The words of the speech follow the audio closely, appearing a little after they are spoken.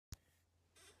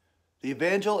The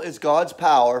Evangel is God's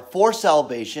power for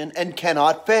salvation and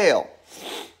cannot fail.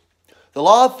 The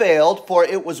law failed, for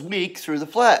it was weak through the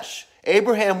flesh.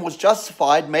 Abraham was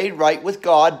justified, made right with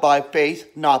God by faith,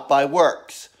 not by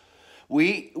works.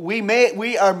 We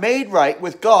are made right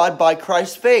with God by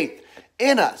Christ's faith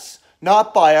in us,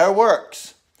 not by our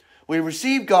works. We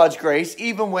receive God's grace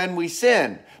even when we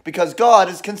sin, because God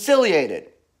is conciliated.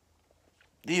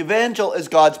 The Evangel is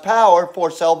God's power for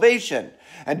salvation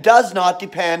and does not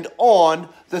depend on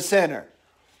the sinner.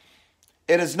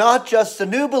 It is not just the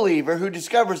new believer who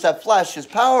discovers that flesh is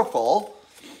powerful.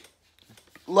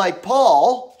 Like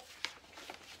Paul,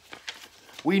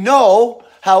 we know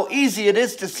how easy it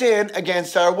is to sin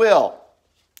against our will.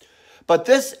 But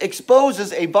this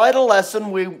exposes a vital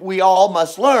lesson we all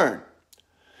must learn.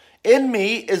 In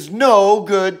me is no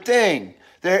good thing.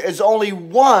 There is only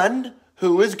one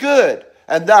who is good,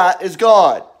 and that is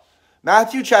God.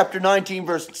 Matthew chapter 19,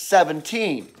 verse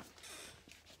 17.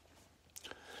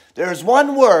 There is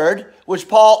one word which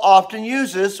Paul often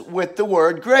uses with the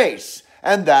word grace,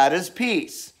 and that is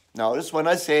peace. Notice when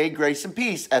I say grace and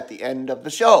peace at the end of the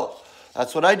show.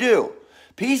 That's what I do.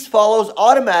 Peace follows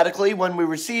automatically when we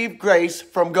receive grace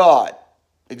from God.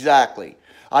 Exactly.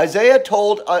 Isaiah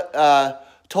told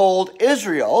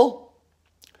Israel,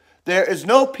 there is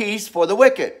no peace for the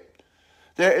wicked.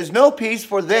 There is no peace,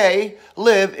 for they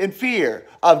live in fear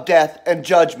of death and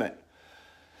judgment.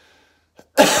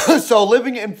 So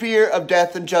living in fear of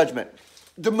death and judgment.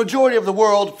 The majority of the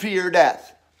world fear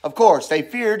death. Of course, they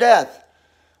fear death.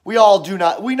 We all do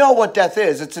not. We know what death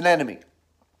is. It's an enemy.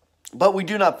 But we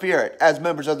do not fear it. As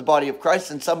members of the body of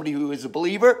Christ and somebody who is a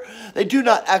believer, they do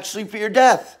not actually fear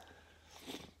death.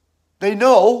 They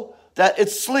know that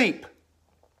it's sleep.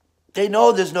 They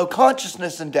know there's no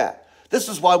consciousness in death. This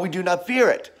is why we do not fear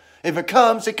it. If it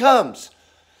comes, it comes.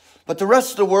 But the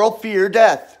rest of the world fear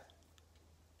death.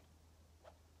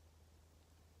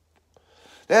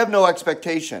 They have no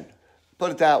expectation.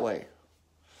 Put it that way.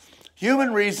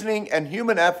 Human reasoning and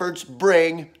human efforts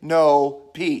bring no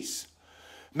peace.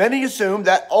 Many assume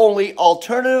that only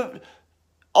alternative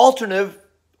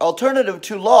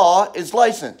to law is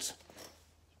license.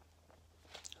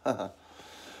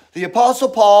 The Apostle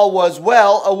Paul was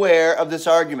well aware of this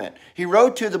argument. He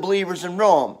wrote to the believers in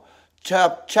Rome,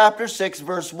 chapter 6,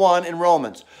 verse 1 in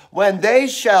Romans. When they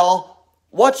shall,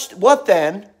 what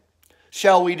then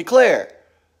shall we declare?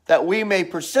 That we may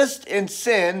persist in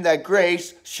sin, that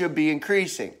grace should be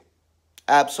increasing?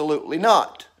 Absolutely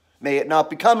not. May it not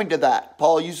be coming to that.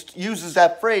 Paul uses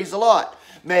that phrase a lot.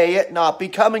 May it not be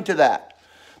coming to that.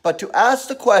 But to ask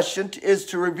the question is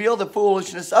to reveal the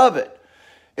foolishness of it.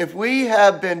 If we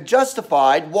have been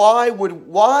justified, why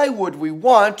would we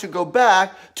want to go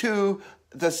back to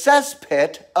the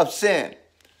cesspit of sin?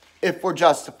 If we're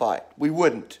justified, we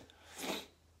wouldn't.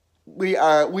 We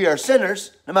are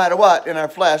sinners no matter what. In our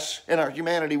flesh, in our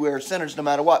humanity, we are sinners no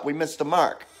matter what. We missed the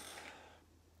mark.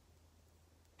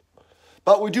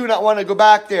 But we do not want to go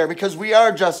back there because we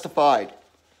are justified.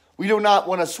 We do not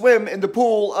want to swim in the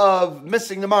pool of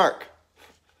missing the mark.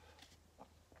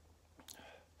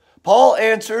 Paul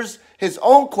answers his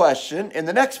own question in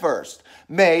the next verse.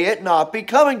 May it not be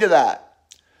coming to that.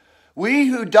 We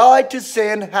who died to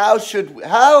sin, how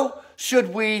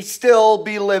should we still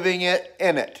be living in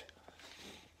it?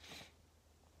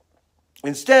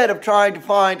 Instead of trying to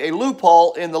find a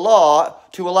loophole in the law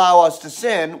to allow us to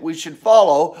sin, we should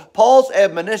follow Paul's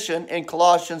admonition in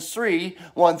Colossians 3,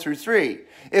 1 through 3.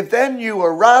 If then you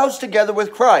are roused together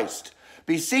with Christ,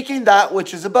 be seeking that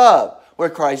which is above, where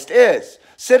Christ is,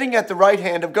 sitting at the right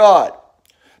hand of God.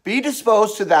 Be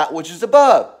disposed to that which is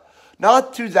above,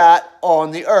 not to that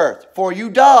on the earth. For you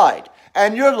died,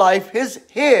 and your life is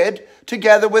hid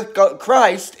together with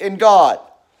Christ in God.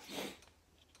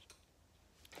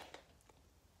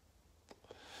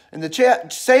 In the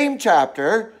same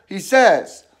chapter, he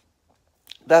says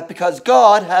that because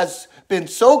God has been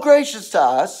so gracious to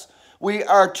us, we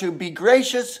are to be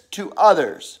gracious to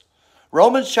others.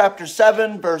 Romans chapter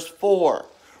 7, verse 4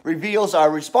 reveals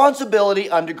our responsibility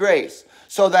under grace,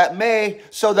 so that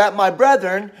my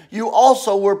brethren, you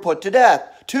also were put to death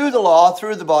to the law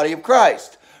through the body of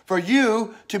Christ, for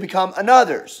you to become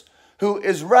another's, who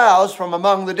is roused from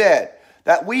among the dead,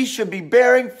 that we should be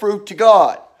bearing fruit to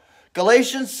God.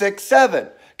 Galatians 6, 7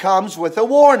 comes with a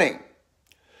warning.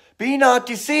 Be not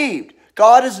deceived.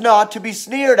 God is not to be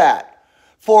sneered at.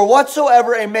 For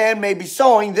whatsoever a man may be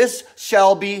sowing, this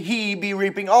shall he be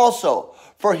reaping also.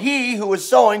 For he who is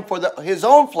sowing for his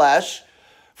own flesh,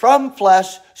 from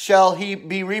flesh shall he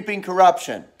be reaping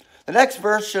corruption. The next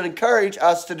verse should encourage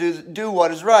us to do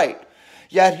what is right.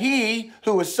 Yet he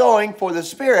who is sowing for the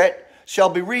Spirit shall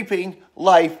be reaping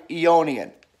life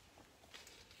Eonian.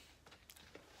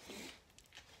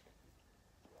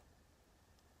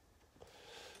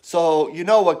 So you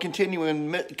know what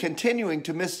continuing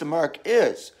to miss the mark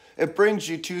is. It brings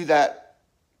you to that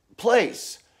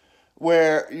place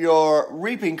where you're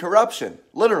reaping corruption,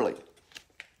 literally.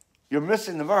 You're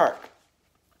missing the mark.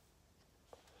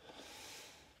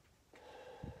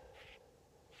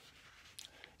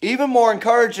 Even more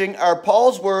encouraging are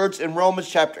Paul's words in Romans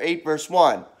chapter 8, verse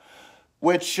 1,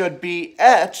 which should be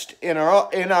etched in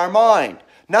our mind.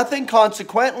 Nothing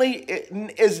consequently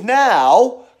is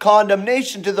now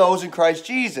condemnation to those in Christ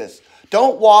Jesus.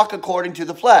 Don't walk according to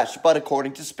the flesh, but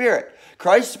according to Spirit.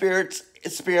 Christ's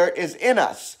Spirit is in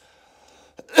us.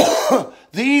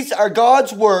 These are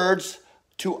God's words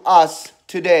to us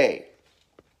today.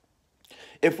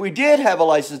 If we did have a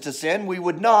license to sin, we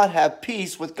would not have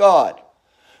peace with God.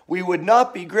 We would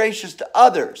not be gracious to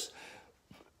others.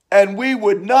 And we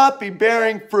would not be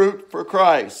bearing fruit for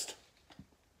Christ.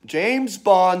 James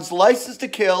Bond's license to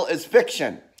kill is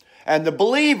fiction. And the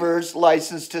believer's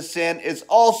license to sin is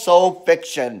also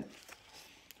fiction.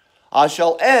 I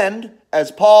shall end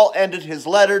as Paul ended his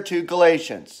letter to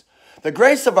Galatians. The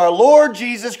grace of our Lord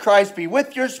Jesus Christ be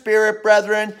with your spirit,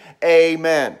 brethren.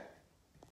 Amen.